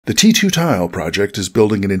The T2Tile project is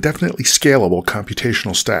building an indefinitely scalable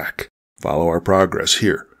computational stack. Follow our progress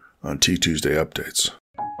here on T2sday Updates.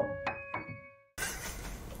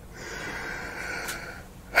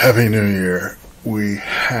 Happy New Year. We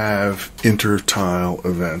have Intertile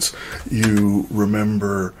events. You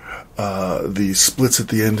remember the splits at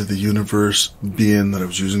the end of the universe being that I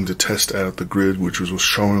was using to test out the grid, which was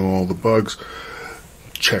showing all the bugs.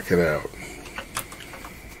 Check it out.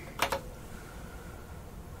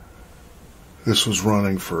 This was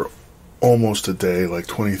running for almost a day, like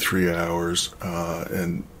 23 hours,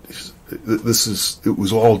 and it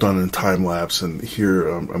was all done in time lapse. And here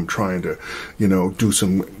I'm trying to, do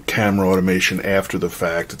some camera automation after the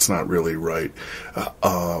fact. It's not really right.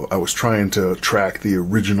 I was trying to track the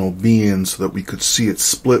original being so that we could see it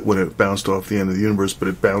split when it bounced off the end of the universe, but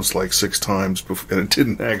it bounced like 6 times before, and it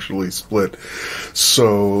didn't actually split.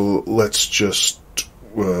 So let's just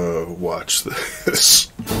watch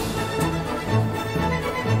this.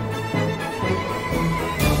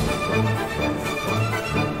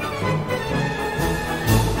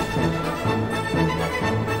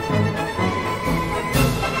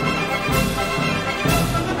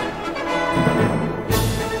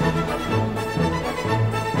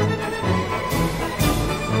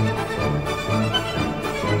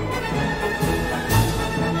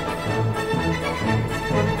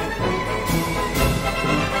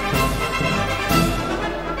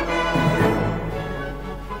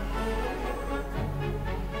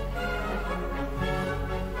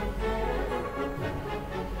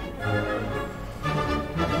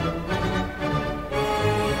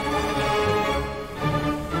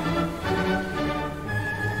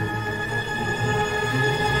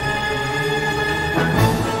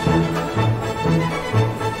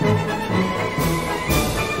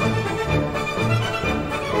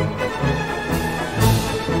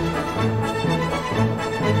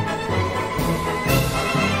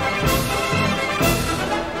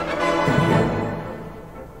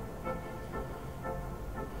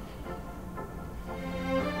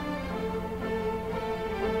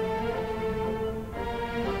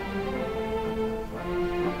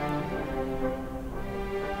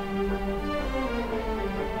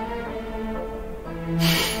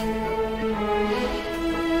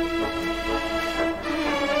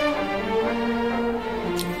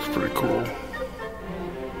 Pretty cool.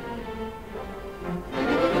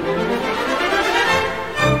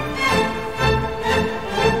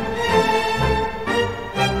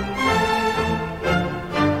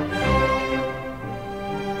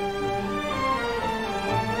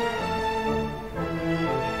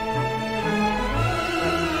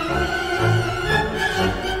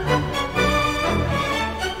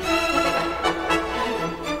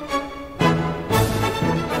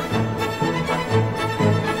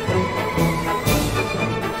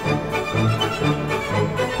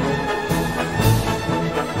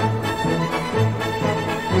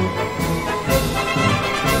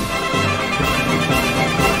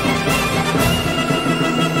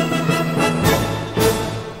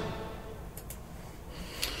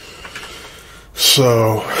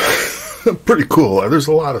 So, pretty cool. There's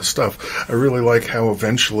a lot of stuff. I really like how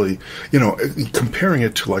eventually, comparing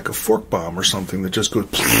it to like a fork bomb or something that just goes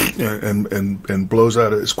and blows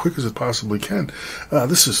out as quick as it possibly can.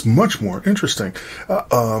 This is much more interesting.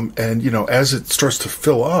 And, as it starts to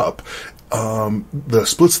fill up, the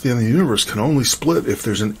splits at the end of the universe can only split if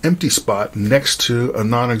there's an empty spot next to a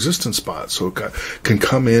non-existent spot. So it can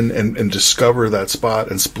come in and discover that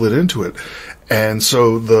spot and split into it. And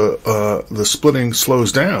so the splitting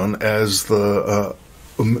slows down as the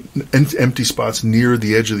empty spots near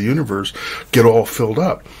the edge of the universe get all filled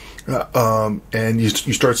up. And you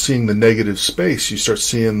start seeing the negative space. You start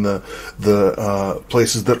seeing the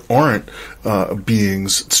places that aren't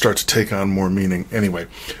beings start to take on more meaning. Anyway,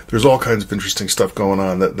 there's all kinds of interesting stuff going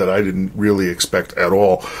on that I didn't really expect at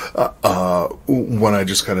all when I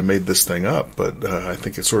just kind of made this thing up. But I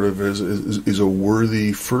think it sort of is a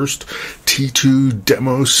worthy first T2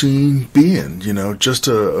 Demoscene being. Just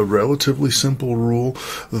a relatively simple rule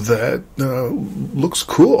that looks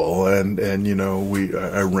cool, and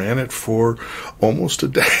I ran it for almost a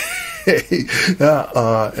day.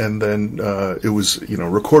 And then it was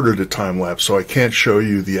recorded at time lapse, so I can't show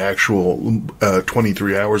you the actual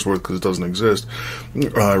 23 hours worth because it doesn't exist.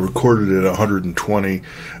 I recorded it 120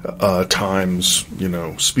 times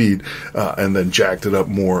speed, and then jacked it up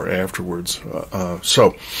more afterwards.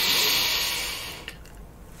 So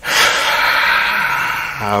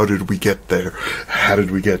how did we get there? How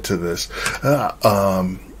did we get to this?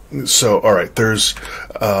 So, all right, there's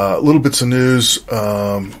little bits of news.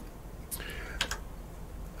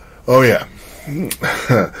 Oh, yeah.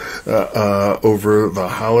 over the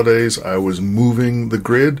holidays, I was moving the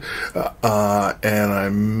grid, and I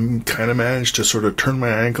kind of managed to sort of turn my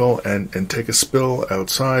ankle and take a spill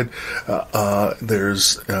outside. The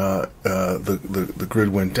grid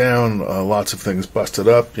went down, lots of things busted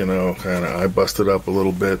up, I busted up a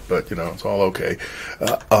little bit, but, it's all okay.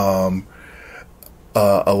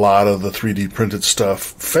 A lot of the 3D printed stuff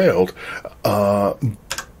failed,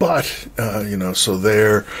 but, so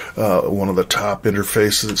there, one of the top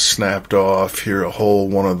interfaces snapped off. Here,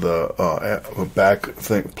 one of the back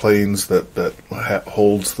planes that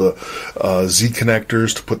holds the Z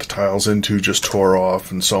connectors to put the tiles into just tore off,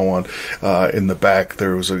 and so on. In the back,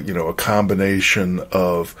 there was a combination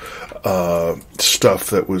of stuff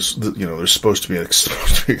that was, there's supposed to be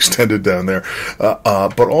extended down there,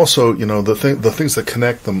 but also, the things that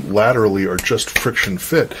connect them laterally are just friction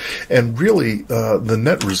fit, and really, the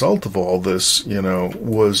net result of all this,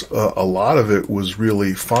 was a lot of it was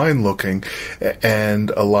really fine looking, and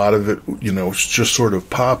a lot of it, just sort of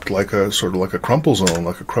popped like a crumple zone,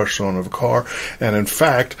 like a crush zone of a car, and in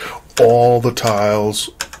fact, all the tiles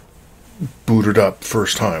booted up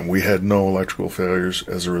first time. We had no electrical failures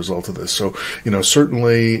as a result of this. So,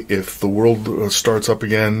 certainly if the world starts up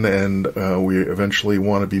again and we eventually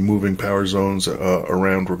want to be moving power zones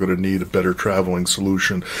around, we're going to need a better traveling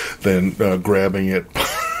solution than grabbing it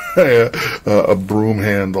a broom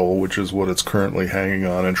handle, which is what it's currently hanging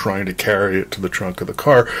on, and trying to carry it to the trunk of the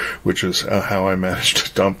car, which is how I managed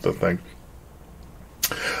to dump the thing.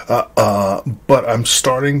 But I'm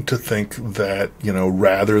starting to think that,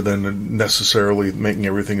 rather than necessarily making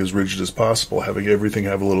everything as rigid as possible, having everything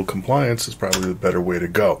have a little compliance is probably the better way to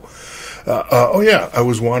go. I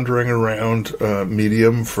was wandering around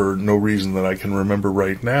Medium for no reason that I can remember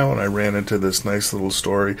right now, and I ran into this nice little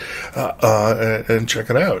story, and check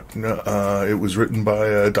it out. It was written by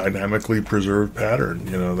a dynamically preserved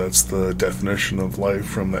pattern. That's the definition of life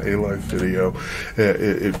from the A-Life video.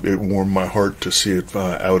 It warmed my heart to see it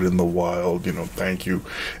out in the wild. Thank you,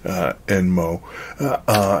 Enmo.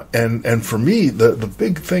 And for me, the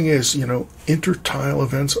big thing is, intertile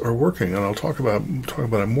events are working, and I'll talk about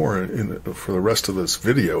it more for the rest of this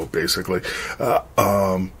video, basically.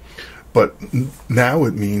 But now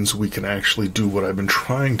it means we can actually do what I've been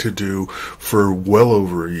trying to do for well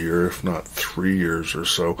over a year, if not 3 years or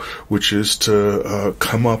so, which is to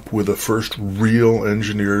come up with a first real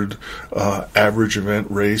engineered average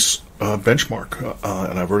event race benchmark.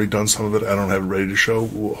 And I've already done some of it. I don't have it ready to show.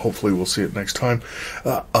 Hopefully we'll see it next time.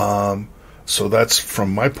 So that's,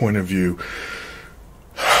 from my point of view,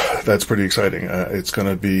 that's pretty exciting. It's going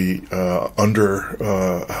to be under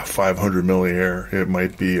 500 milliair. It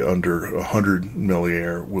might be under 100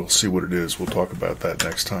 milliair. We'll see what it is. We'll talk about that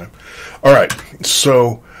next time. All right.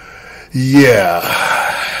 So, yeah.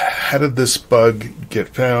 How did this bug get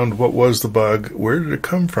found? What was the bug? Where did it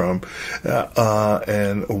come from?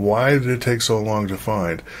 And why did it take so long to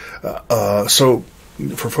find? So,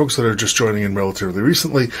 for folks that are just joining in relatively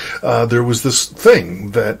recently, there was this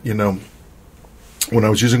thing that, when I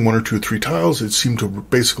was using 1 or 2 or 3 tiles, it seemed to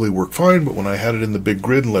basically work fine, but when I had it in the big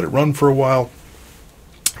grid and let it run for a while,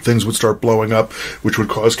 things would start blowing up, which would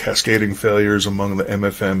cause cascading failures among the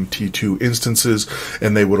MFM T2 instances,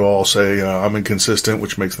 and they would all say, I'm inconsistent,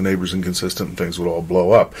 which makes the neighbors inconsistent, and things would all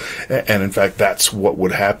blow up. And in fact, that's what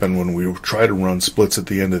would happen when we try to run splits at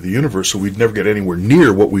the end of the universe, so we'd never get anywhere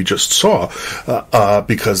near what we just saw,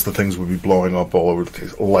 because the things would be blowing up all over the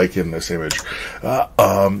place, like in this image.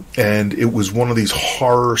 And it was one of these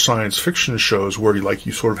horror science fiction shows where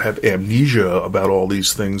you sort of have amnesia about all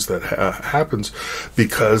these things that happens,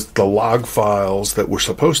 because the log files that were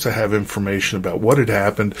supposed to have information about what had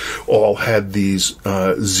happened all had these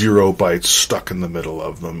 0 bytes stuck in the middle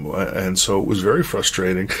of them. And so it was very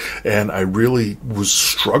frustrating, and I really was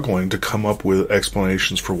struggling to come up with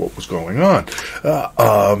explanations for what was going on.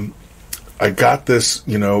 I got this,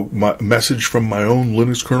 message from my own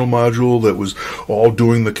Linux kernel module that was all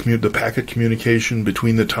doing the packet communication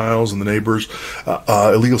between the tiles and the neighbors.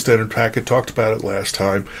 Illegal Standard Packet talked about it last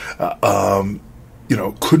time.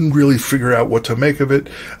 Couldn't really figure out what to make of it.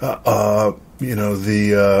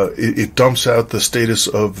 It dumps out the status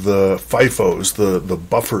of the FIFOs, the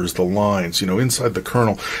buffers, the lines, inside the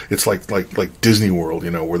kernel. It's like Disney World,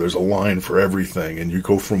 where there's a line for everything, and you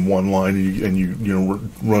go from one line and you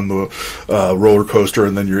run the roller coaster,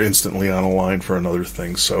 and then you're instantly on a line for another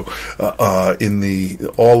thing. So,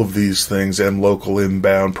 all of these things, local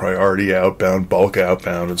inbound, priority outbound, bulk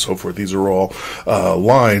outbound, and so forth, these are all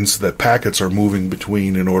lines that packets are moving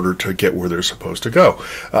between in order to get where they're supposed to go.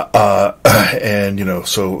 and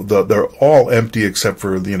so they're all empty except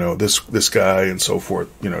for this guy and so forth.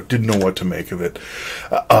 Didn't know what to make of it.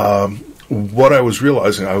 What I was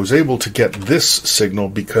realizing, I was able to get this signal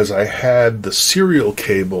because I had the serial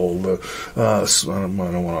cable, I don't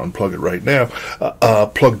want to unplug it right now,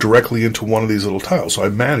 plugged directly into one of these little tiles. So I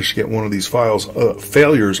managed to get one of these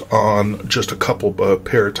failures on just a couple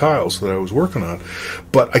pair of tiles that I was working on.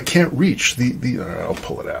 But I can't reach I'll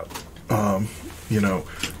pull it out.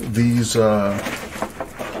 These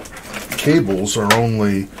cables are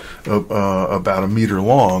only about a meter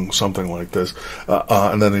long, something like this,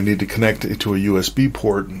 and then I need to connect it to a USB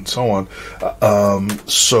port and so on.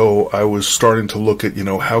 So I was starting to look at,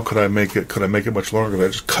 how could I make it? Could I make it much longer? Could I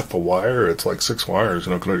just cut the wire? It's like 6 wires.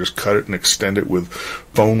 Could I just cut it and extend it with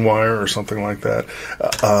phone wire or something like that?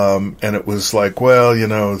 And it was like, well,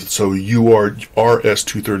 so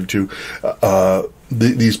RS-232.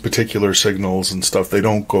 These particular signals and stuff, they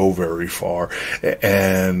don't go very far.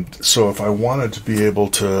 And so if I wanted to be able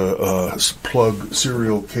to plug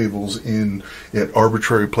serial cables in at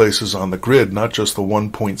arbitrary places on the grid, not just the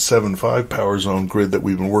 1.75 power zone grid that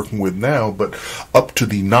we've been working with now, but up to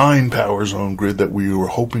the 9 power zone grid that we were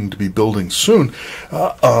hoping to be building soon,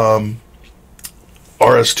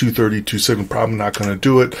 RS-232 signal, probably not going to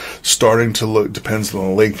do it. Starting to look, depends on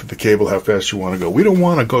the length of the cable, how fast you want to go. We don't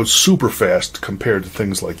want to go super fast compared to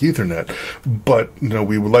things like Ethernet, but,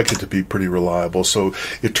 we would like it to be pretty reliable. So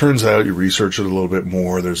it turns out, you research it a little bit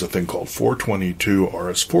more, there's a thing called 422,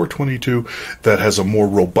 RS-422, that has a more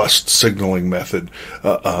robust signaling method,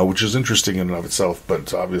 which is interesting in and of itself, but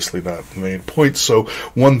it's obviously not the main point. So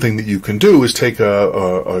one thing that you can do is take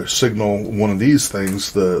a signal, one of these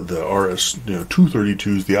things, the RS-232,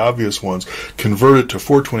 the obvious ones, convert it to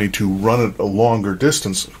 422, run it a longer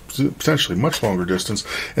distance, potentially much longer distance,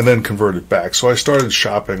 and then convert it back. So I started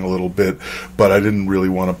shopping a little bit, but I didn't really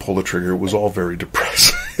want to pull the trigger. It was all very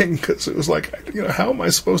depressing because it was like, how am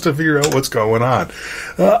I supposed to figure out what's going on?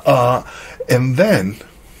 And then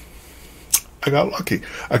I got lucky.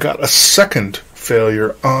 I got a second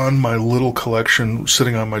failure on my little collection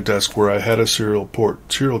sitting on my desk where I had a serial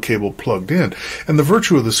cable plugged in. And the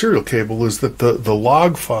virtue of the serial cable is that the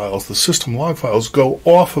log files, the system log files, go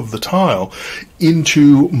off of the tile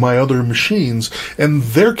into my other machines, and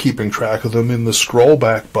they're keeping track of them in the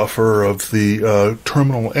scrollback buffer of the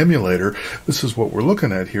terminal emulator. This is what we're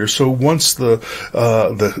looking at here. So once the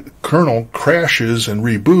kernel crashes and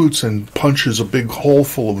reboots and punches a big hole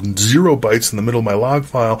full of 0 bytes in the middle of my log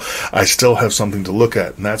file, I still have something to look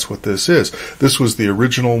at, and that's what this is. This was the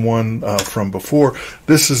original one from before.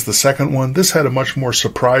 This is the second one. This had a much more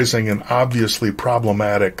surprising and obviously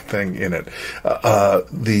problematic thing in it.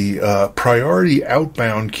 The priority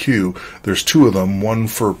outbound queue, there's 2 of them, one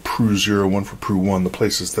for Pru 0, one for Pru 1, the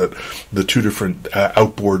places that the 2 different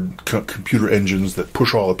outboard computer engines that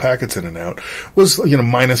push all the packets in and out, was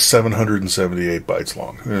minus 778 bytes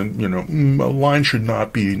long. And a line should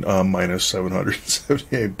not be minus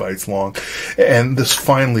 778 bytes long. And this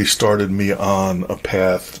finally started me on a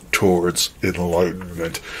path towards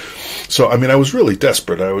enlightenment. So, I was really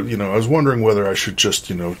desperate. I was wondering whether I should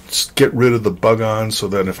just, get rid of the bug on, so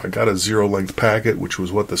that if I got a 0-length packet, which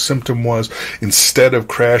was what the symptom was, instead of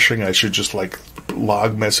crashing, I should just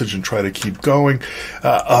log message and try to keep going.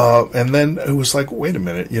 And then it was like, wait a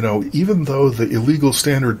minute, even though the illegal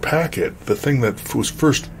standard packet, the thing that was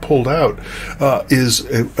first pulled out, is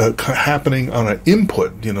happening on an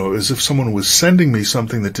input, as if someone was sending me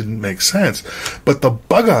something that didn't make sense. But the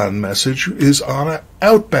bug on message is on an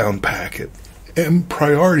outbound packet. And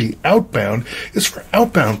priority outbound is for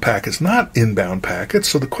outbound packets, not inbound packets.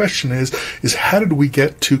 So the question is how did we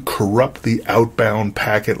get to corrupt the outbound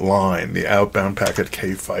packet line, the outbound packet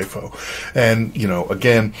K-FIFO? And,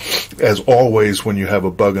 again, as always, when you have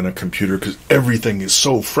a bug in a computer, because everything is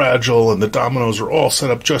so fragile and the dominoes are all set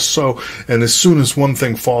up just so, and as soon as one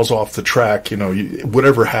thing falls off the track,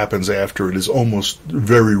 whatever happens after it is almost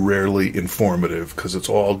very rarely informative, because it's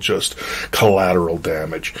all just collateral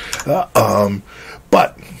damage.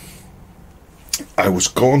 But I was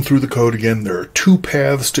going through the code again. There are 2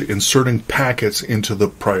 paths to inserting packets into the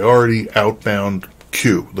priority outbound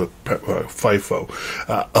queue, the FIFO.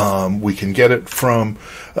 We can get it from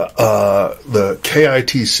the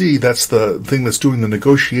KITC. That's the thing that's doing the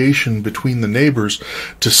negotiation between the neighbors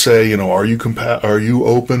to say, are you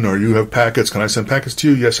open? Or you have packets? Can I send packets to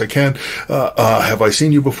you? Yes, I can. Have I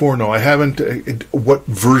seen you before? No, I haven't. What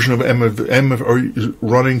version of M are you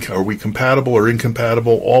running? Are we compatible or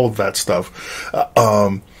incompatible? All of that stuff.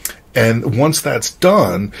 And once that's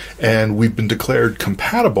done and we've been declared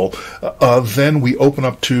compatible, then we open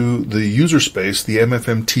up to the user space, the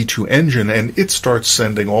MFM-T2 engine, and it starts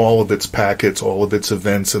sending all of its packets, all of its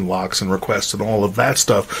events and locks and requests and all of that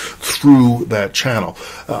stuff through that channel.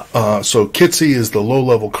 So Kitsy is the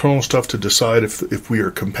low-level kernel stuff to decide if we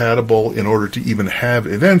are compatible in order to even have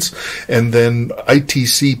events, and then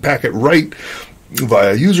ITC packet write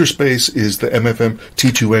via user space is the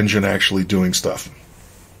MFM-T2 engine actually doing stuff.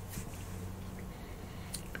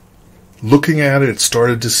 Looking at it, it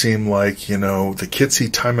started to seem like, the Kitsy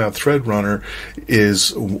timeout thread runner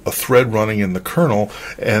is a thread running in the kernel,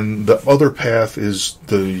 and the other path is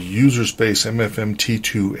the user space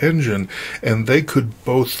MFM-T2 engine, and they could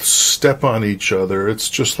both step on each other. It's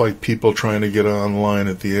just like people trying to get online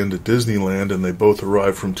at the end of Disneyland, and they both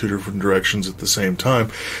arrive from two different directions at the same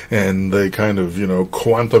time, and they kind of,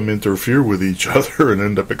 quantum interfere with each other and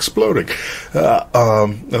end up exploding.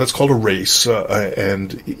 And that's called a race,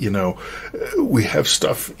 we have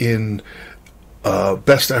stuff in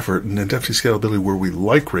best effort and indemnity scalability where we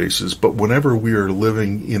like races, but whenever we are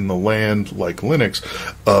living in the land like Linux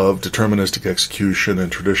of deterministic execution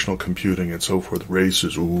and traditional computing and so forth, race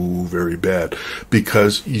is very bad,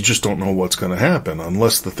 because you just don't know what's going to happen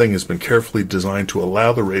unless the thing has been carefully designed to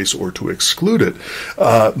allow the race or to exclude it.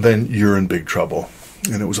 Then you're in big trouble.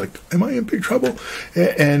 And it was like, am I in big trouble?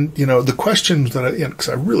 And the questions that because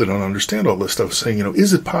I really don't understand all this stuff, saying,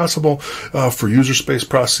 is it possible for user space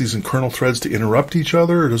processes and kernel threads to interrupt each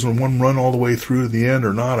other? Or doesn't one run all the way through to the end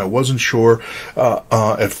or not? I wasn't sure.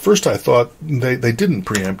 At first I thought they didn't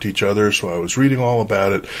preempt each other, so I was reading all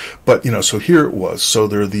about it. But, so here it was. So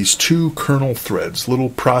there are these two kernel threads, little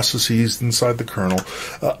processes inside the kernel.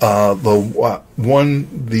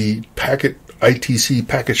 The packet ITC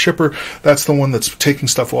packet shipper, that's the one that's taking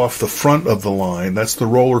stuff off the front of the line. That's the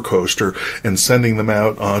roller coaster and sending them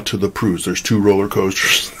out to the proos. There's two roller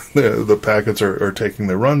coasters the packets are taking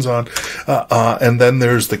their runs on. And then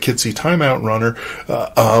there's the Kitsy timeout runner,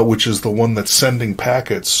 which is the one that's sending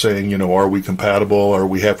packets saying, are we compatible? Are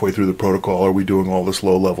we halfway through the protocol? Are we doing all this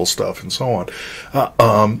low-level stuff and so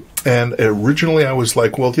on? And originally I was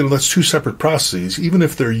like, well, that's two separate processes. Even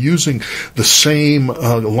if they're using the same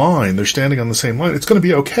line, they're standing on the same line, it's going to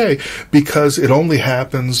be okay, because it only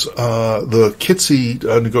happens, the Kitsy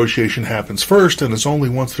negotiation happens first, and it's only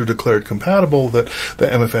once they're declared compatible that the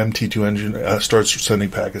MFM-T2 engine starts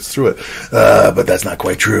sending packets through it. But that's not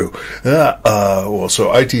quite true. So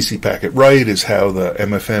ITC packet write is how the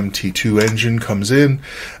MFM-T2 engine comes in.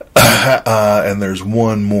 And there's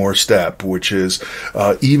one more step, which is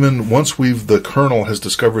even once the kernel has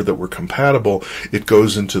discovered that we're compatible, it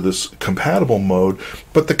goes into this compatible mode,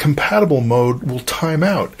 but the compatible mode will time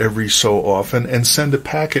out every so often and send a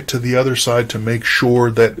packet to the other side to make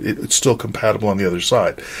sure that it's still compatible on the other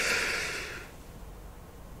side.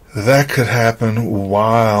 That could happen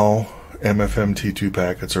while MFM-T2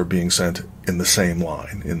 packets are being sent in the same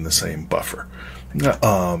line, in the same buffer. It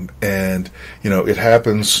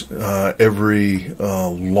happens every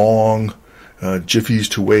long jiffies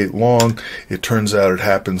to wait long. It turns out it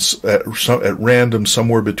happens at random,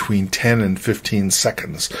 somewhere between 10 and 15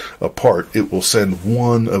 seconds apart. It will send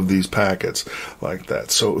one of these packets like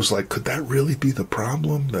that. So it was like, could that really be the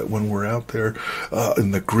problem? That when we're out there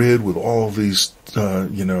in the grid with all of these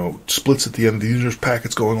splits at the end of the user's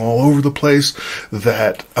packets going all over the place,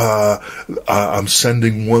 that I'm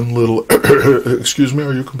sending one little excuse me,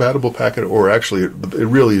 are you compatible packet? Or actually it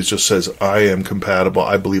really just says I am compatible,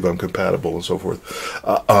 I believe I'm compatible, and so forth,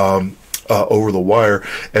 over the wire.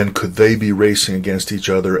 And could they be racing against each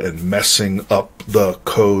other and messing up the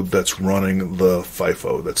code that's running the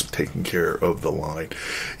FIFO that's taking care of the line?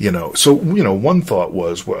 So one thought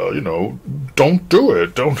was, well, don't do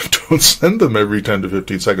it, don't send them every 10 to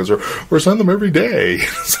 15 seconds, or send them every day.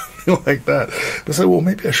 Something like that. But I said, well,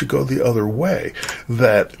 maybe I should go the other way,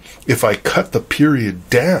 that if I cut the period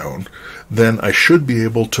down, then I should be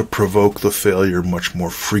able to provoke the failure much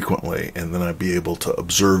more frequently, and then I'd be able to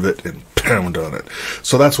observe it and pound on it.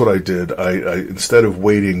 So that's what I did. I instead of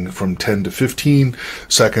waiting from 10 to 15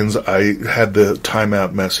 seconds, I had the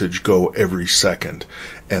timeout message go every second,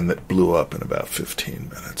 and that blew up in about 15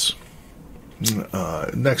 minutes.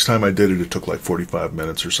 Next time I did it, it took like 45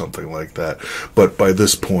 minutes or something like that. But by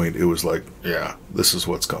this point, it was like, yeah, this is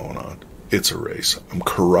what's going on. It's a race. I'm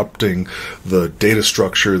corrupting the data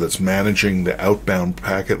structure that's managing the outbound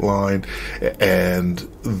packet line, and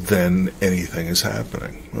then anything is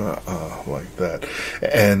happening like that.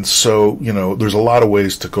 And so, there's a lot of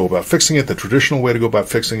ways to go about fixing it. The traditional way to go about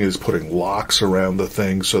fixing it is putting locks around the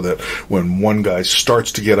thing so that when one guy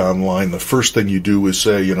starts to get online, the first thing you do is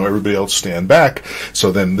say, everybody else stand back.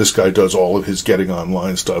 So then this guy does all of his getting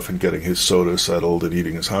online stuff and getting his soda settled and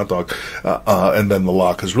eating his hot dog. And then the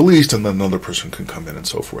lock is released and then another person can come in and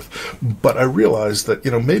so forth. But I realized that,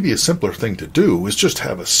 maybe a simpler thing to do is just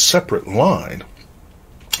have a separate line.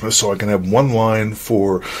 So I can have one line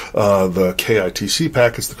for the KITC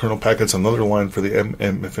packets, the kernel packets, another line for the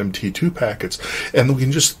MFMT2 packets, and we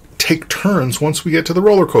can just take turns once we get to the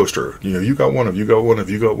roller coaster. You got one, if you got one,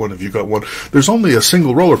 if you got one, if you got one. There's only a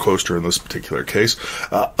single roller coaster in this particular case.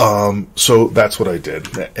 So that's what I did.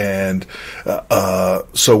 And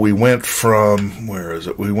so we went from,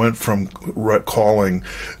 we went from calling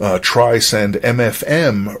try send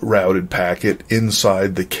MFM routed packet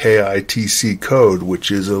inside the KITC code,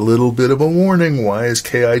 which is a little bit of a warning. Why is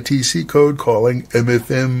KITC code calling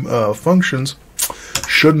MFM functions?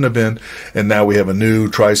 Shouldn't have been. And now we have a new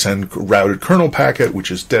try send routed kernel packet,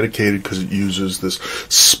 which is dedicated because it uses this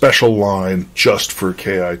special line just for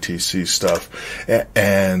KITC stuff.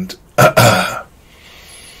 And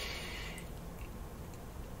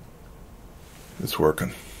it's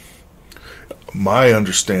working. My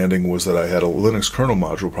understanding was that I had a Linux kernel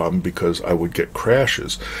module problem because I would get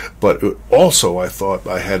crashes, but also I thought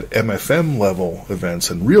I had MFM level events,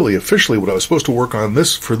 and really officially what I was supposed to work on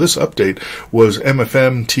for this update was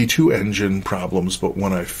MFM T2 engine problems, but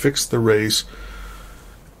when I fixed the race,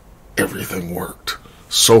 everything worked.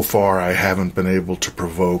 So far, I haven't been able to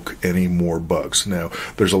provoke any more bugs. Now,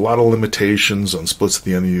 there's a lot of limitations on splits at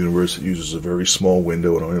the end of the universe. It uses a very small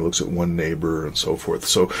window. It only looks at one neighbor and so forth.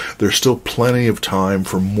 So there's still plenty of time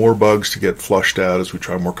for more bugs to get flushed out as we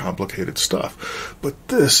try more complicated stuff. But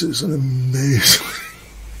this is an amazing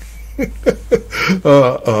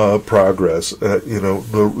progress.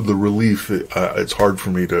 The relief, it's hard for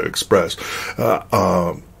me to express.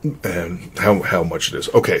 And how much it is.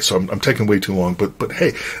 Okay, so I'm taking way too long, but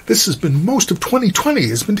hey, this has been most of 2020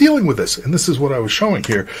 has been dealing with this, and this is what I was showing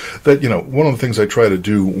here, that, one of the things I try to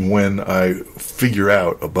do when I figure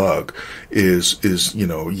out a bug is it's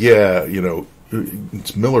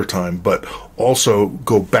Miller time, but also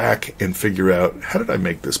go back and figure out, how did I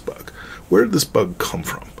make this bug? Where did this bug come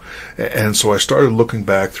from? And so I started looking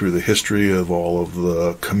back through the history of all of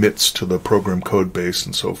the commits to the program code base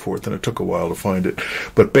and so forth, and it took a while to find it.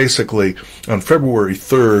 But basically, on February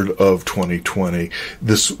 3rd of 2020,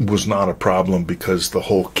 this was not a problem because the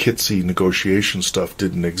whole KITC negotiation stuff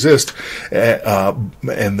didn't exist.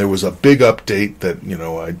 And there was a big update that,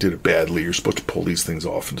 I did it badly. You're supposed to pull these things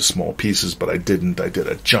off into small pieces, but I didn't. I did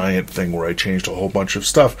a giant thing where I changed a whole bunch of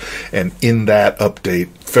stuff. And in that update,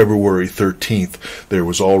 February 13th, there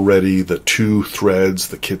was already the two threads,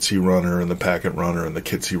 the KITC runner and the packet runner, and the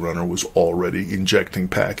KITC runner was already injecting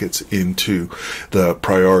packets into the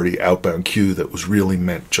priority outbound queue that was really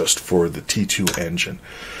meant just for the T2 engine.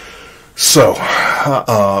 So,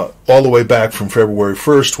 all the way back from February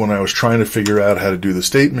 1st, when I was trying to figure out how to do the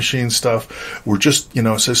state machine stuff, we're just,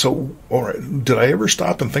 so, all right, did I ever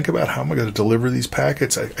stop and think about how am I going to deliver these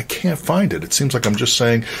packets? I can't find it. It seems like I'm just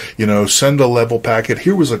saying, send a level packet.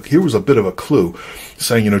 Here was a bit of a clue,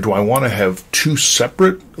 saying, do I want to have two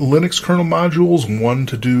separate Linux kernel modules, one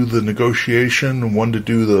to do the negotiation and one to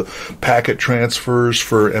do the packet transfers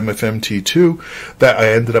for MFMT2? That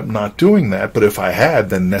I ended up not doing that, but if I had,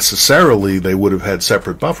 then necessarily they would have had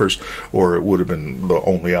separate buffers, or it would have been the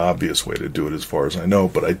only obvious way to do it as far as I know,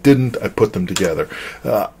 but I didn't. I put them together.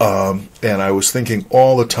 And I was thinking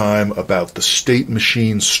all the time about the state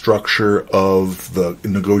machine structure of the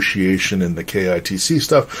negotiation and the KITC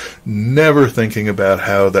stuff, never thinking about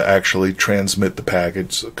how to actually transmit the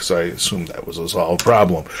packets, because I assumed that was a solved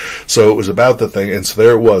problem. So it was about the thing, and so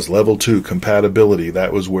there it was, level 2, compatibility.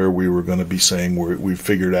 That was where we were going to be saying we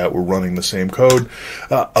figured out we're running the same code,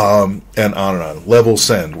 and on and on. Level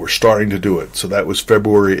send, we're starting to do it. So that was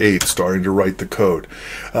February 8th, starting to write the code.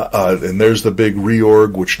 And there's the big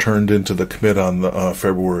reorg, which turned into the commit on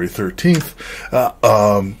February 13th.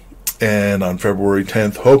 And on February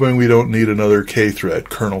 10th, hoping we don't need another K thread,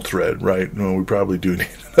 kernel thread, right? No, we probably do need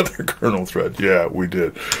another kernel thread. Yeah, we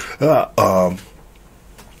did. Talk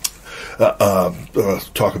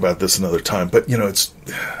about this another time. But, it's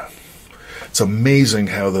amazing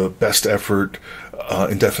how the best effort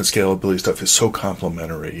indefinite scalability stuff is so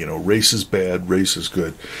complementary. Race is bad, race is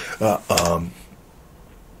good.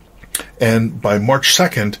 And by March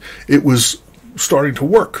 2nd, it was starting to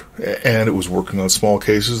work, and it was working on small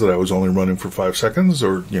cases that I was only running for 5 seconds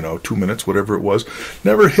or 2 minutes, whatever it was.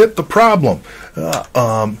 Never hit the problem.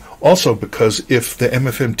 Also, because if the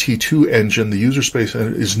MFM-T2 engine, the user space,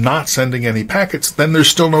 is not sending any packets, then there's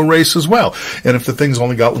still no race as well. And if the thing's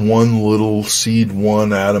only got one little seed,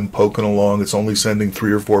 one atom poking along, it's only sending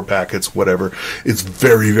 3 or 4 packets, whatever, it's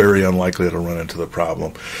very, very unlikely it'll run into the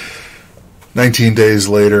problem. 19 days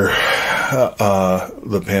later,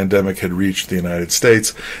 the pandemic had reached the United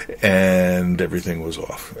States, and everything was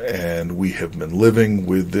off. And we have been living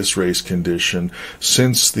with this race condition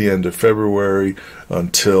since the end of February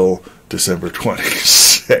until December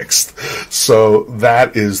 26th. So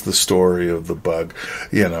that is the story of the bug.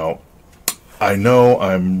 I know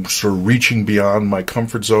I'm sort of reaching beyond my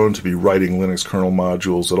comfort zone to be writing Linux kernel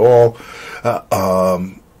modules at all.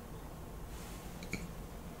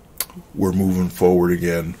 We're moving forward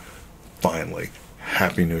again. Finally.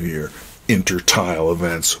 Happy New Year. Intertile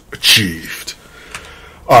events achieved.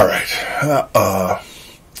 All right.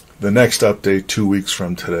 The next update, 2 weeks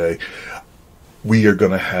from today, we are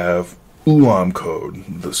going to have Ulam code,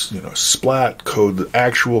 this, splat code, the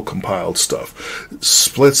actual compiled stuff.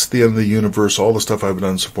 Splits at the end of the universe, all the stuff I've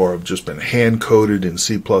done so far have just been hand-coded in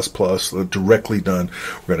C++, directly done.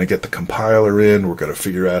 We're going to get the compiler in, we're going to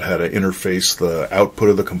figure out how to interface the output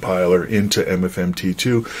of the compiler into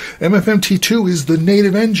MFM-T2. MFM-T2 is the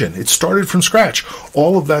native engine. It started from scratch.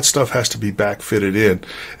 All of that stuff has to be backfitted in,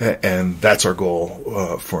 and that's our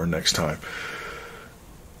goal for next time.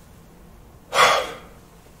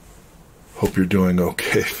 Hope you're doing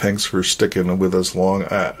okay. Thanks for sticking with us long.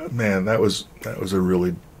 Man, that was a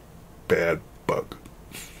really bad bug.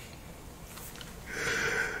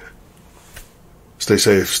 Stay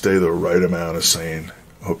safe, stay the right amount of sane.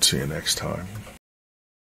 Hope to see you next time.